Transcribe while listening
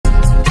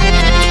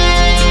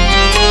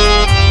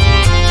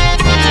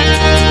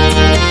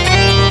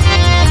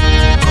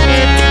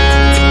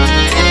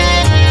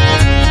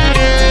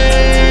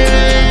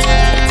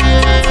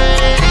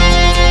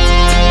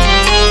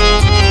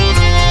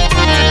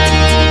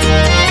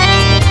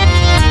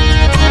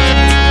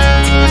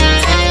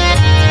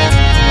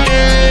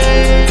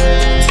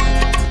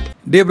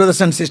Dear brothers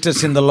and sisters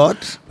in the Lord,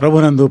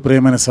 ప్రభునందు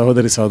ప్రియమైన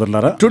సహోదరి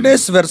సహోదరులారా,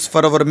 today's verse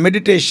for our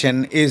meditation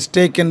is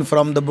taken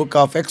from the book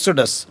of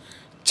Exodus,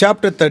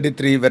 chapter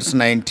 33, verse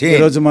 19.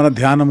 ఈ రోజు మన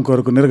ధ్యానం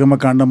కొరకు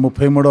నిర్గమకాండం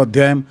 33వ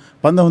అధ్యాయం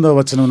 19వ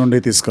వచనం నుండి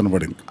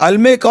తీసుకొనబడింది.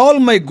 I'll make all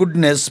my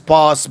goodness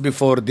pass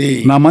before thee.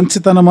 నా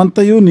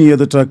మంచితనమంతయు నీ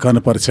ఎదుట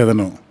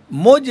కనపరచెదను.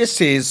 Moses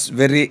is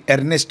very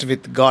earnest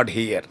with God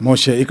here.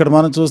 మోషే ఇక్కడ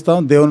మనం చూస్తాం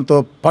దేవునితో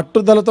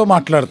పట్టుదలతో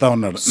మాట్లాడుతూ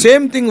ఉన్నాడు.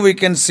 Same thing we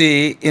can see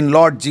in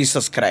Lord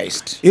Jesus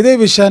Christ. ఇదే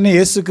విషయాన్ని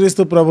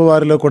యేసుక్రీస్తు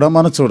ప్రభువారిలో కూడా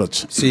మనం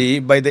చూడొచ్చు. See,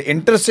 by the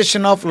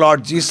intercession of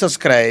Lord Jesus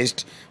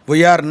Christ,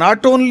 we are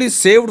not only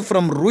saved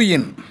from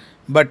ruin,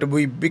 but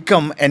we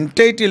become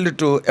entitled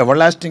to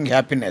everlasting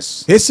happiness.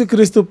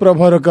 యేసుక్రీస్తు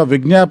ప్రభువారి యొక్క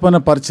విజ్ఞాపన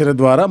పరిచర్య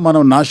ద్వారా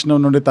మనం నాశనం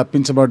నుండి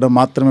తప్పించబడడం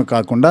మాత్రమే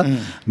కాకుండా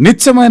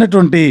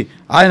నిత్యమైనటువంటి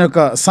ఆయన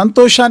యొక్క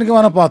సంతోషానికి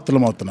మనం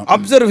పాత్రలమవుతున్నాం.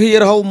 Observe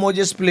here how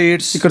Moses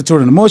pleads. ఇక్కడ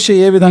చూడండి మోషే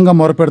ఏ విధంగా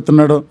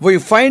మొరపెడుతున్నాడు. We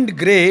find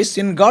grace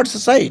in God's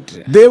sight.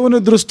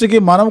 దేవుని దృష్టికి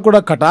మనం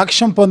కూడా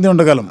కటాక్షం పొంది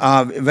ఉండగలం.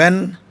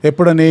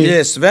 ఎప్పుడని?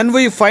 Yes, when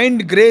we find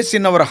grace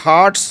in our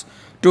hearts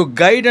to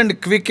guide and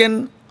quicken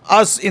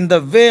us in the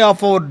way of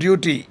our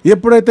duty.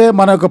 ఎప్పుడైతే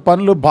మన యొక్క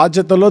పనులు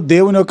బాధ్యతలో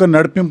దేవుని యొక్క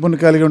నడిపింపుని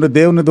కలిగి ఉండి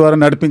దేవుని ద్వారా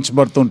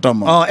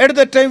నడిపించబడుతుంటాము. At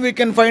that time we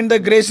can find the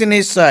grace in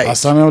his sight. ఆ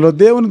సమయంలో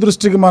దేవుని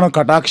దృష్టికి మనం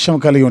కటాక్షం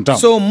కలిగి ఉంటాం.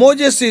 So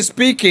Moses is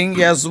speaking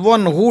as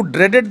one who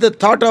dreaded the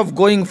thought of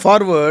going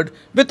forward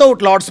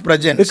without Lord's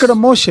presence. ఇక్కడ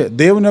మోషే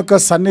దేవుని యొక్క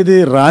సన్నిధి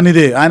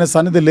రానిదే, ఆయన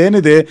సన్నిధి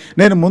లేనిదే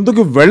నేను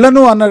ముందుకు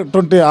వెళ్ళను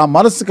అన్నటువంటి ఆ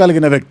మనసు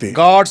కలిగిన వ్యక్తి.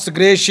 God's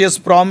gracious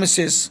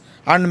promises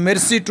and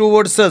mercy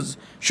towards us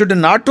should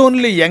not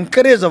only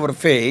encourage our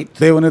faith.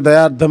 దేవుని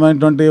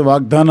దయార్థమైనటువంటి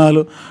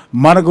వాగ్దానాలు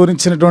మన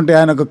గురించినటువంటి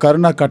ఆయన యొక్క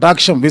కరుణ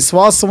కటాక్షం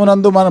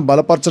విశ్వాసమునందు మనం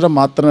బలపరచడం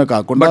మాత్రమే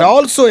కాకుండా but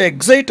also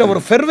excite our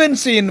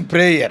fervency in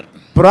prayer.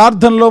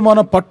 ప్రార్థనలో మన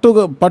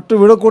పట్టు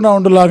విడకుండా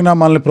ఉండలాగిన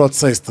మనల్ని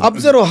ప్రోత్సహిస్తుంది.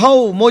 Observe how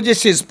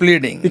Moses is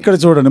pleading. ఇక్కడ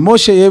చూడండి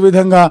మోషే ఏ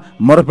విధంగా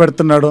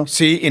మొరపెడుతున్నాడు.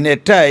 See, in a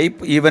type,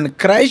 even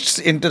Christ's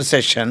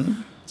intercession,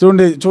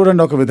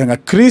 చూడండి ఒక విధంగా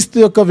క్రీస్తు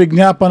యొక్క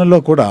విజ్ఞాపనలో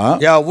కూడా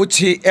which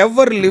he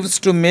ever lives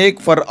to make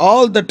for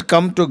all that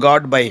come to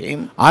God by him.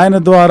 ఆయన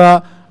ద్వారా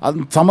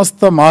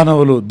సమస్త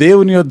మానవులు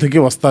దేవుని యొద్దకి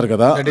వస్తారు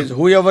కదా. That is,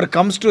 whoever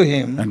comes to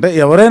him. అంటే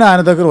ఎవరైనా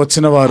ఆయన దగ్గర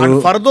వచ్చిన వారు.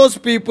 And for those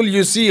people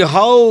you see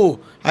how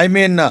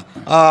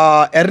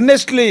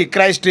earnestly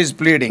Christ is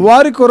pleading.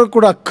 వారి కొరకు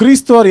కూడా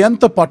క్రీస్తు వారు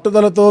ఎంత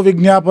పట్టుదలతో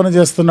విజ్ఞాపన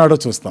చేస్తున్నాడో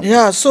చూస్తాం.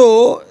 So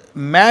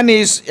man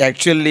is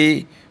actually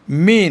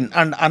mean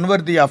and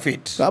unworthy of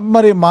it.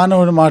 మరి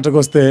మానవుడి మాటకు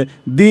వస్తే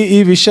ఈ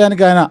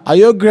విషయానికి ఆయన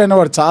అయోగ్యుడైన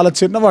వాడు, చాలా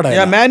చిన్నవాడు.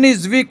 Man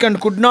is weak and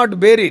could not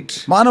bear it.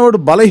 మానవుడు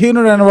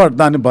బలహీనుడైన వాడు,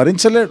 దాన్ని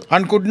భరించలేడు.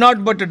 And could not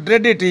but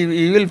dread it,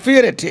 he will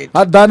fear it.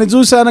 దాన్ని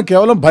చూసి ఆయన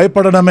కేవలం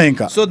భయపడడమే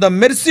ఇంకా. So the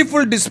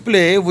merciful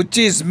display which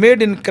is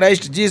made in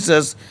Christ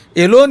Jesus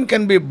alone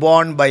can be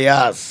borne by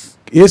us.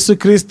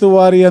 యేసుక్రీస్తు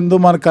వారి యందు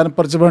మనకు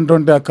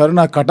కనపరచబడినటువంటి ఆ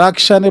కరుణ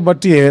కటాక్షాన్ని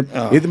బట్టి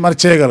ఇది మనం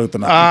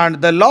చేయగలుగుతున్నాం. And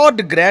the Lord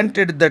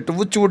granted that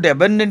which would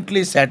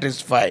abundantly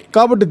satisfy.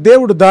 కాబట్టి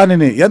దేవుడు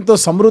దానిని ఎంతో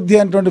సమృద్ధి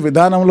అయినటువంటి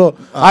విధానంలో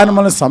ఆయన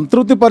మనల్ని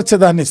సంతృప్తి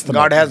పరిచేదాన్ని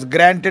ఇస్తున్నాడు. God has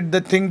granted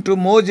the thing to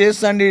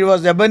Moses and he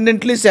was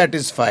abundantly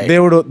satisfied.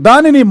 దేవుడు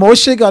దానిని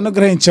మోషేకి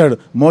అనుగ్రహించాడు,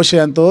 మోషే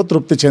ఎంతో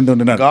తృప్తి చెంది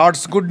ఉన్నాడు.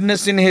 God's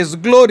goodness in his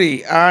glory,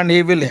 and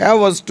he will have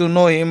us to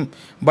know him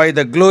by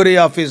the glory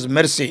of his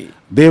mercy.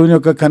 దేవుని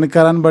యొక్క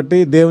కనికరాన్ని బట్టి,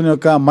 దేవుని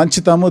యొక్క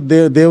మంచితము,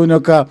 దేవుని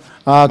యొక్క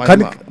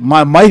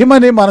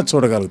మహిమని మనం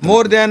చూడగలుగుతాం.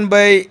 More than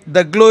by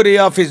the glory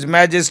of his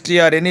majesty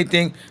or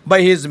anything, by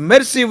his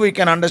mercy we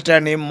can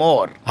understand him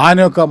more. ఆయన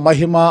యొక్క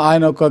మహిమ,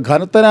 ఆయన యొక్క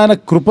ఘనతని ఆయన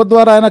కృప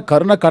ద్వారా, ఆయన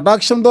కరుణ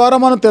కటాక్షం ద్వారా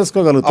మనం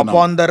తెలుసుకోగలుగుతాం.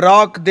 Upon the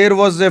rock there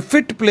was a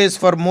fit place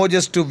for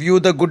Moses to view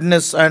the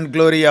goodness and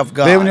glory of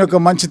God. దేవుని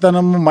యొక్క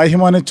మంచితనం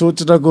మహిమని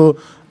చూచుటకు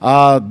ఆ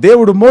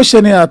దేవుడు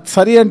మోషేని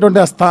సరి అయినటువంటి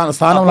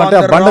స్థానంలో, అంటే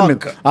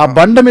ఆ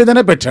బండ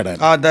మీదనే పెట్టాడు.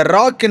 The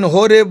rock in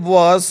Horeb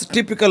was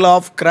typical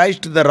of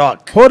Christ the rock.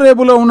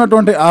 హోరేబులో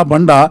ఉన్నటువంటి ఆ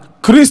బండ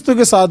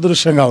క్రీస్తుకి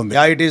సాదృశ్యంగా ఉంది.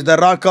 It is the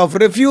rock of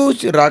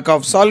refuge, rock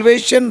of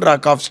salvation,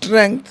 rock of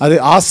strength. అది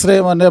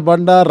ఆశ్రయం అనే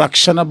బండ,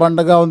 రక్షణ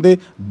బండగా ఉంది,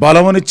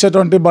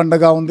 బలమునిచ్చేటువంటి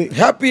బండగా ఉంది.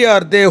 Happy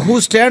are they who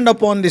stand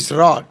upon this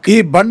rock.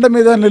 ఈ బండ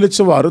మీద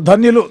నిలిచేవారు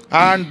ధన్యులు.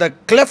 And the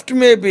cleft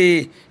may be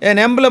an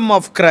emblem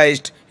of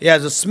Christ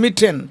as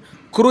smitten,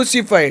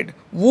 crucified,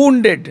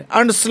 wounded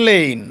and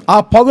slain. ఆ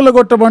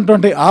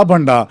పగులగొట్టబడినటువంటి ఆ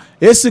బండ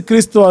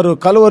యేసుక్రీస్తు వారు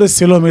కలువరి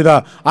శిలువ మీద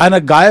ఆయన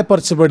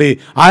గాయపరచబడి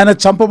ఆయన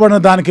చంపబడిన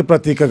దానికి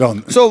ప్రతీకగా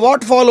ఉంది. So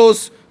what follows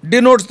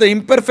denotes the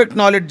imperfect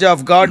knowledge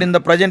of God in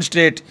the present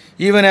state,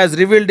 even as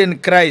revealed in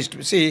Christ.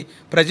 See,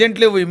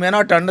 presently we may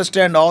not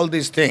understand all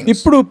these things.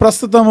 ఇప్పుడు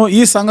ప్రస్తుతము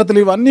ఈ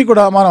సంగతులు ఇవన్నీ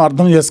కూడా మనం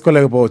అర్థం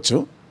చేసుకోలేకపోవచ్చు.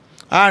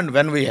 And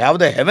when we have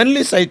the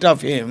heavenly sight of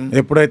him,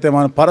 ఎప్పుడైతే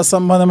మనం పర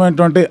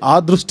సంబంధమైనటువంటి ఆ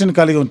దృష్టిని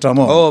కలిగి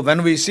ఉంటామో, when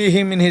we see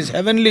him in his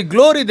heavenly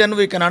glory, then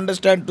we can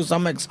understand to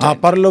some ఆ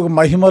extent. పరలోక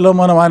మహిమలో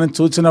మనం ఆయన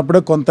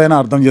చూచినప్పుడే కొంతైనా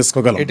అర్థం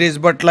చేసుకోగలం. It is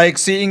but like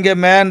seeing a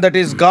man that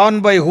is gone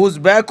by, whose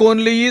back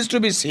only is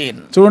to be seen.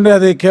 చూడండి,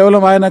 అది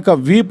కేవలం ఆయన యొక్క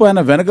వీపు, ఆయన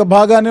వెనక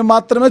భాగాన్ని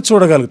మాత్రమే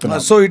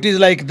చూడగలుగుతున్నాం. So it is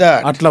like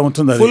that. అట్లా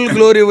ఉంటుంది. Full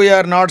glory we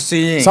are not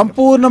seeing.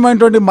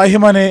 సంపూర్ణమైనటువంటి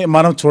మహిమని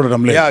మనం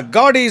చూడడం లేదు. Yeah,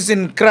 God is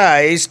in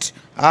Christ,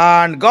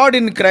 and God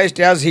in Christ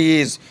as he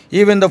is,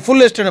 even the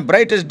fullest and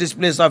brightest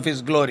displays of his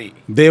glory.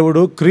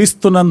 దేవుడు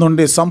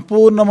క్రీస్తునందుండి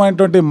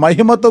సంపూర్ణమైనటువంటి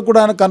మహిమతో కూడా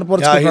ఆయన His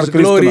కనపరుచుకున్నాడు.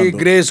 glory,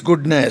 క్రీస్తునందు grace,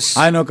 goodness.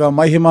 ఆయన యొక్క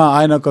మహిమ,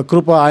 ఆయన యొక్క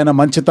కృప, ఆయన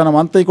మంచితనం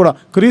అంతా కూడా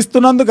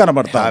క్రీస్తునందు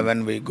కనబడతాయి.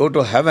 When we go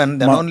to heaven,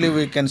 then only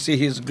we can see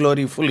his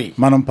glory fully.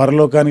 మనం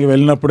పరలోకానికి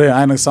వెళ్ళినప్పుడే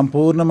ఆయన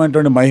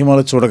సంపూర్ణమైనటువంటి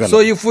మహిమలు చూడగలం.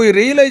 So if we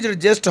realize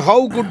just how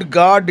good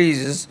God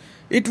is,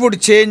 it would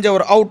change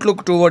our outlook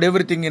toward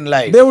everything in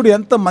life. దేవుడు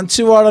ఎంత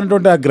మంచివాడు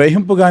అనేటువంటి ఆ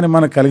గ్రహింపు గాని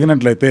మనకు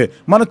కలిగినట్లయితే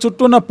మన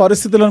చుట్టూ ఉన్న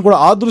పరిస్థితులను కూడా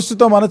ఆ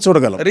దృష్టితో మనం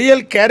చూడగలం.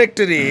 Real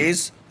character is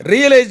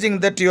realizing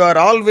that you are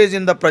always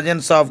in the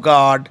presence of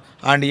God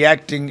and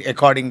acting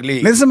accordingly.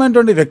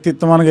 నిజమైనటువంటి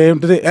వ్యక్తిత్వం అనగా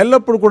ఏమిటిది?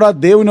 ఎల్లప్పుడు కూడా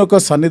దేవుని యొక్క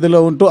సన్నిధిలో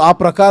ఉంటూ ఆ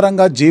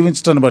ప్రకారంగా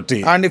జీవించటాన్ని బట్టి.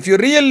 And if you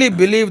really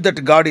believe that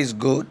God is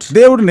good,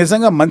 దేవుడు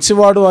నిజంగా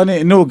మంచివాడు అని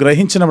నువ్వు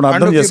గ్రహించినప్పుడు, and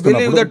అర్థం if you believe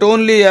చేసుకున్నప్పుడు, that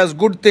only has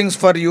good things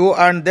for you,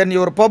 and then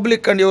your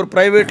public and your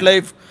private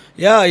life,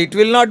 it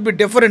will not be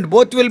different.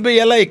 Both will be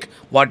alike.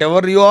 Whatever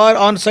you are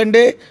on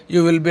Sunday,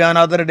 you will be on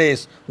other days.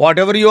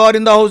 Whatever you are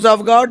in the house of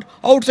God,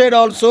 outside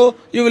also,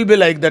 you will be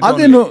like that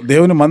అదే only. నువ్వు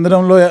దేవుని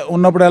మందిరంలో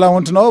ఉన్నప్పుడు ఎలా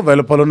ఉంటున్నావు,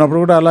 వెలుపల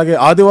ఉన్నప్పుడు కూడా అలాగే,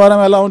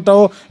 ఆదివారం ఎలా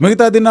ఉంటావో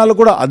మిగతా దినాలు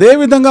కూడా అదే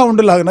విధంగా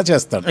ఉండేలాగా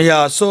చేస్తాడు.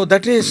 So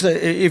that is,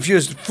 if you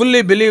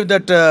fully believe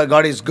that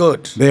God is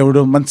good.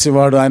 దేవుడు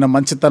మంచివాడు, ఆయన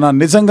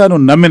మంచితనాన్ని నిజంగా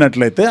నువ్వు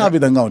నమ్మినట్లయితే ఆ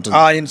విధంగా ఉంటుంది.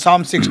 In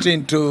Psalm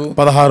 16:2,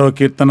 16వ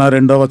కీర్తన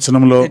 2వ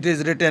వచనంలో it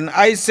is written,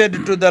 I said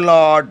to the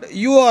Lord,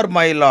 you are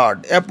my Lord.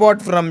 Apart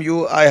from you,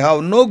 I have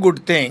no good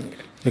thing.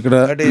 ఇక్కడ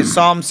That is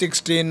Psalm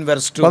 16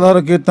 verse 2. 16వ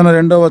కీర్తన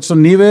 2వ వచనం,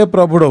 నీవే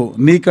ప్రభుడవు,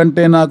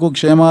 నీకంటే నాకు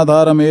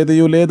క్షేమాధారం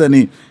ఏదియూ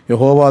లేదని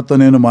యెహోవాతో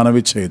నేను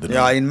మనవి చేయుదును.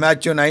 In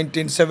Matthew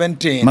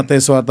 19:17,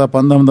 మత్తయి సువార్త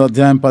 19వ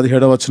అధ్యాయం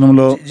 17వ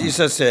వచనంలో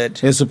Jesus said,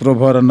 యేసు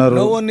ప్రభువారు అన్నారు,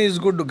 no one is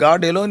good,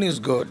 God alone is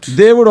good.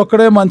 దేవుడు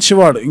ఒక్కడే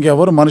మంచివాడు,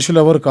 ఇంకెవరు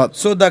మనుషులు ఎవరు కాదు.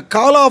 So the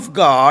call of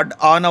God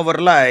on our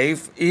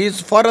life is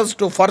for us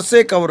to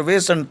forsake our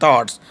ways and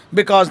thoughts,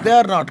 because they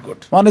are not good.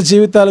 మన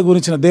జీవితాల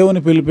గురించిన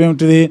దేవుని పిలుపు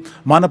ఏమిటిది?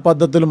 మన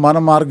పద్ధతులు, మన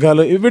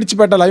మార్గాలు ఇవి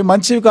విడిచిపెట్టాలి. అవి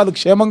మంచివి కాదు,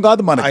 క్షేమం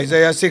కాదు మనకి.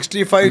 Isaiah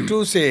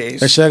 65:2 says,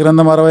 యెషయా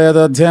గ్రంథం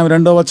 65వ అధ్యాయం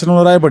 2వ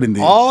వచనంలో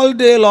రాయబడింది, all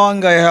day long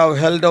I have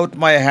held out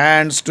my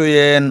hands to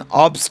an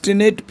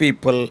obstinate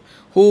people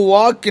who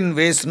walk in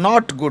ways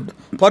not good,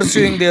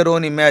 pursuing their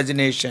own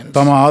imagination.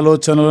 తమ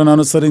ఆలోచనలను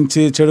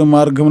అనుసరించి చెడు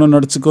మార్గమును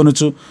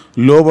నడుచుకొనుచు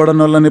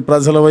లోబడనొల్లని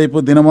ప్రజల వైపు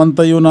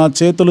దినమంతయు నా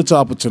చేతులు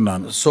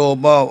చాపుచున్నాను. So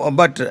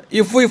but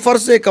if we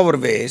forsake our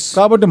ways,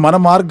 కాబట్టి మన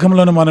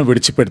మార్గములను మనం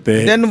విడిచిపెడితే,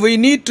 then we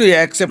need to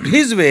accept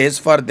his ways,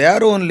 for they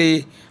are only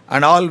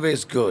and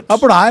always good.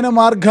 అప్పుడు ఆయన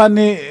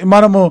మార్గాన్ని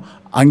మనము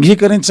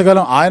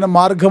అంగీకరించగలం. ఆయన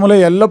మార్గములో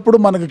ఎల్లప్పుడూ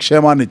మనకు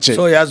క్షేమాన్ని ఇచ్చే.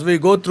 So as we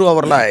go through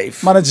our life,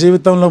 మన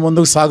జీవితంలో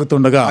ముందుకు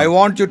సాగుతుండగా I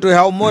want you to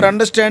have more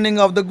understanding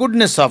of the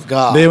goodness of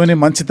God. దేవుని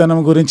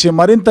మంచితనం గురించి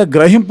మరింత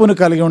గ్రహింపును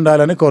కలిగి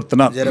ఉండాలని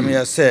కోరుతున్నాను.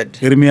 Jeremiah said,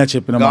 ఇర్మియా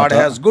చెప్పిన God మాట,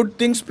 has good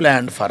things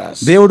planned for us.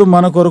 దేవుడు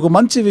మన కొరకు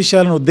మంచి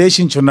విషయాలను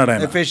ఉద్దేశించి ఉన్నాడు.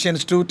 ఆయన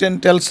Ephesians 2:10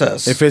 tells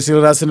us,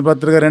 ఎఫెసీయులకు రాసిన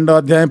పత్రిక 2వ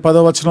అధ్యాయం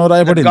 10వ వచనం that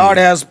రాయబడింది,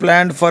 God has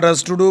planned for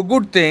us to do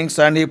good things,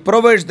 and he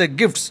provides the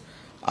gifts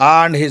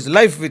and his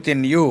life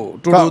within you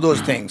to do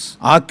those things.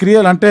 ఆ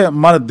క్రియలు అంటే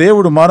మన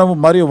దేవుడు మనము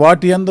మరియు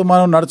వాటి యందు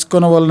మనం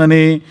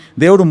నడుచుకొనవలనని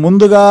దేవుడు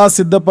ముందుగా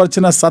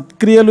సిద్ధపరిచిన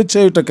సత్క్రియలు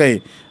చేయుటకై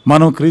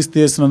మనం క్రీస్తు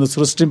యేసునందు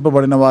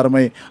సృష్టింపబడిన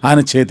వారమై ఆయన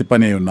చేతి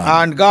పని ఉన్నాం.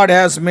 And God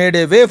has made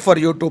a way for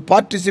you to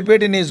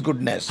participate in his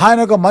goodness. ఆయన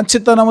యొక్క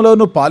మంచితనంలో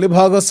నువ్వు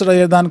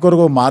పాలిభాగస్తుడయ్యే దాని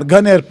కొరకు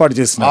మార్గాన్ని ఏర్పాటు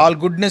చేసినాడు. All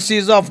goodness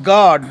is of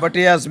God, but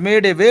he has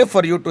made a way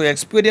for you to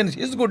experience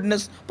his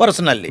goodness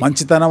personally.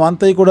 మంచితనం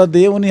అంతా కూడా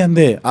దేవుని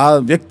అందే. ఆ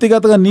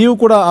వ్యక్తిగతంగా నీవు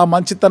కూడా ఆ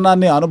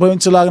మంచితనాన్ని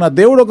అనుభవించలాగిన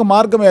దేవుడు ఒక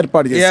మార్గం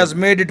ఏర్పాటు He చేశాడు. has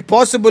made it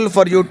possible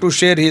for you to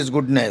share his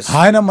goodness.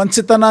 ఆయన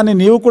మంచితనాన్ని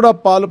నీవు కూడా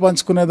పాలు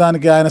పంచుకునే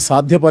దానికి ఆయన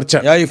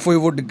సాధ్యపరిచాడు. If we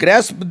would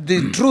grasp the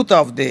truth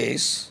of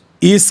this,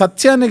 ఈ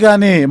సత్యాన్ని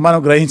గాని మనం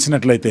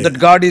గ్రహించినట్లయితే, that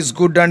God is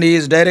good and he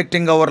is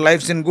directing our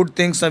lives in good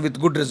things and with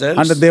good results,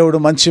 అంటే దేవుడు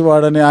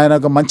మంచివాడని, ఆయన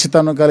ఒక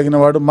మంచితనం కలిగిన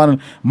వాడు, మన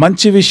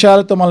మంచి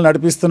విషయాలతో మనల్ని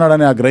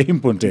నడిపిస్తున్నాడని ఆ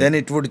గ్రహింపు ఉంటే, then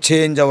it would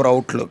change our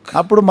outlook.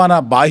 అప్పుడు మన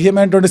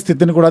బాహ్యమైనటువంటి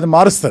స్థితిని కూడా అది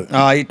మారుస్తుంది.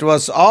 It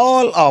was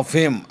all of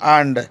him,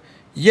 and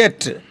yet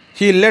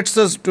he lets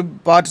us to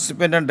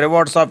participate and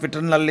rewards of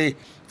eternally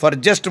for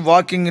just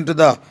walking into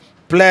the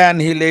plan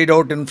he laid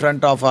out in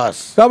front of us.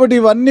 కాబట్టి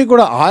ఇవన్నీ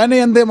కూడా ఆయన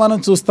యందే మనం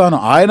చూస్తాను.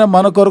 ఆయన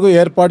మన కొరకు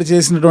ఏర్పాటు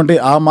చేసినటువంటి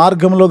ఆ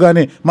మార్గంలో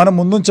గాని మనం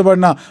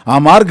ముందుంచబడిన ఆ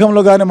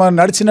మార్గంలో గాని మనం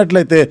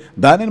నడిచినట్లయితే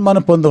దానిని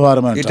మనం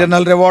పొందువారమే.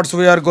 Eternal rewards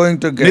we are going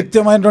to get.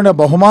 నిత్యమైనటువంటి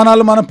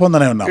బహుమానాలు మనం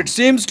పొందనే ఉన్నాం. It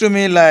seems to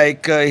me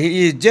like he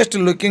is just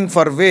looking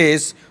for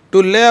ways to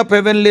lay up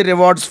heavenly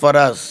rewards for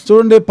us.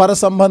 చూడండి, పర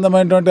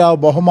సంబంధమైనటువంటి ఆ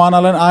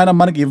బహుమానాలను ఆయన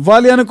మనకి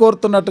ఇవ్వాలి అని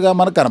కోరుతున్నట్టుగా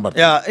మనకు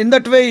కనబడుతుంది. Yeah, in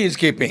that way he is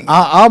keeping.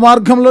 ఆ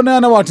మార్గంలోనే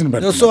ఆయన వాటిని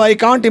పెడతాడు. So I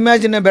can't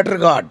imagine a better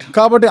God.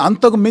 కాబట్టి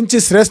అంతకు మించి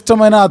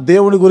శ్రేష్టమైన ఆ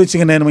దేవుడి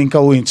గురించి నేను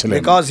ఇంకా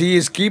ఊహించలేను. Because he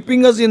is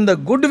keeping us in the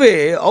good way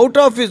out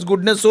of his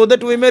goodness so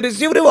that we may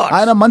receive reward.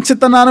 ఆయన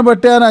మంచితనాన్ని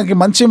బట్టి ఆయనకి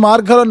మంచి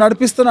మార్గాల్లో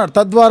నడిపిస్తున్నాడు.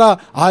 తద్వారా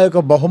ఆ యొక్క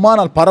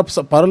బహుమానాలు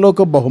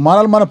పరలోక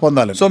బహుమానాలు మనం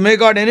పొందాలి. So may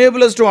God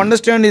enable us to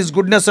understand his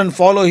goodness and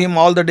follow him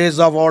all the days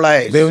of our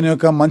lives. దేవుని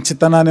యొక్క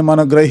మంచితనాన్ని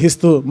మనం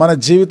గ్రహిస్తూ మన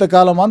జీవిత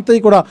కాలం అంతా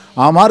కూడా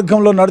ఆ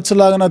మార్గంలో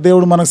నడుచులాగా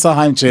దేవుడు మనకు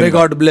సహాయం చేయాలి. May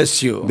God bless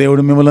you.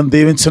 దేవుడు మిమ్మల్ని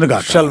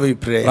దీవించునుగాక. Shall we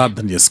pray?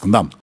 ప్రార్థన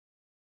చేసుకుందాం.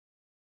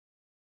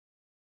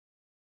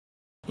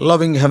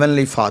 Loving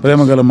heavenly Father,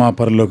 ప్రేమగల మా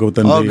పరలోకపు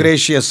తండ్రి, oh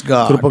gracious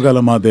God, కృపగల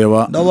మా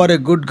దేవా, thou art a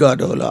good God,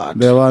 O Lord.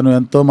 దేవా నువ్వు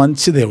ఎంతో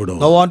మంచి దేవుడు.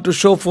 Thou want to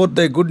show forth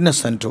thy goodness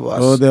unto us.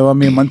 ఓ దేవా,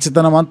 మీ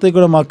మంచితనం అంతా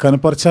కూడా మాకు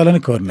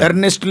కనపరచాలని కోరినారు.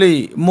 Earnestly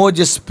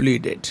Moses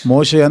pleaded.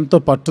 మోషే ఎంతో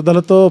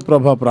పట్టుదలతో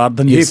ప్రభా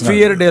ప్రార్థన He చేశాడు.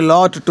 feared a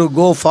lot to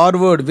go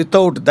forward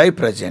without thy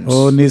presence. ఓ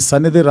నీ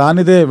సన్నిధి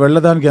రానిదే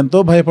వెళ్ళడానికి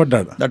ఎంతో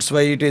భయపడ్డాడు. That's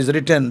why it is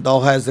written, thou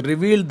hast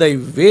revealed thy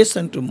ways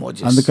unto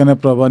Moses. అందుకనే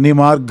ప్రభా నీ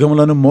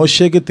మార్గములను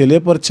మోషేకి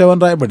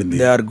తెలియపరచావని రాయబడింది.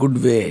 They are good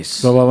ways.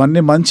 ప్రభా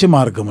అవన్నీ మంచి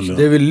మార్గములు.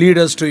 They will lead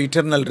us to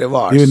eternal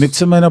rewards. ఇవి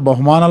నిత్యమైన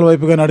బహుమానాల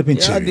వైపుగా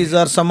నడిపించాయి. Yeah, these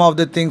are some of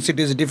the things it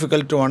is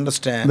difficult to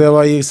understand.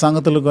 దేవా ఈ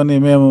సంగతులు కొన్ని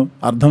మేము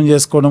అర్థం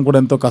చేసుకోవడం కూడా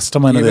ఎంతో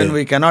కష్టమైనది. Even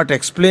we cannot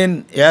explain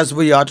as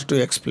we ought to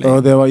explain.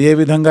 ఓ దేవా, ఏ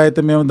విధంగా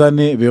అయితే మేము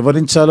దాన్ని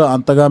వివరించాలో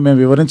అంతగా మేము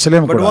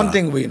వివరించలేము But కూడా. one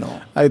thing we know.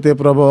 అయితే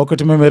ప్రభా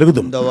ఒకటి మేము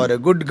ఎరుగుదాం. Thou art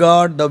a good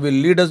God, thou will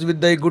lead us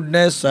with thy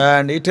goodness,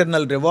 and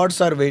eternal rewards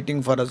are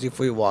waiting for us if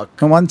we walk.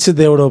 మంచి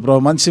దేవుడు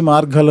ప్రభా, మంచి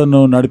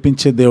మార్గాలను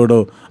నడిపించే దేవుడు.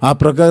 ఆ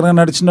ప్రకారం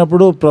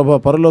నడిచినప్పుడు ప్రభా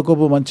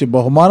పరలోకపు మంచి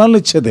బహుమానాలు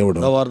ఇచ్చే దేవుడు.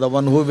 Thou art the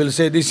one who will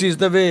say, this is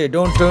the way,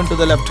 don't turn to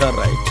the left or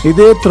right.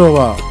 ఇదే త్రోవ,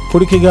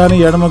 కుడికి గాని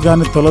ఎడమ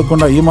గాని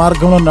తొలగకుండా ఈ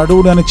మార్గంలో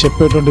నడువుడు అని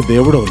చెప్పేటువంటి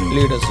దేవుడు.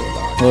 Lead us, O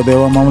Lord. ఓ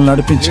దేవా మమ్మల్ని Lead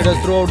నడిపించండి. us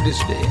throughout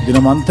this day.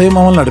 దినమంతా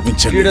మమ్మల్ని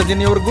నడిపించండి. Lead us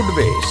in your good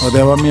ways. ఓ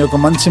దేవా మీ యొక్క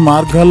మంచి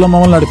మార్గాల్లో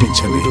మమ్మల్ని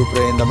నడిపించండి. We do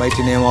pray in the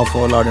mighty name of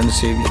our Lord and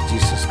Savior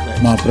Jesus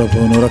Christ. మా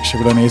ప్రభువును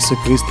రక్షకుడైన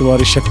యేసుక్రీస్తు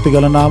వారి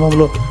శక్తిగల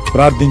నామములో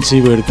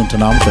ప్రార్థించి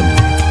వేడుకుంటున్నాము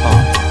తండ్రి.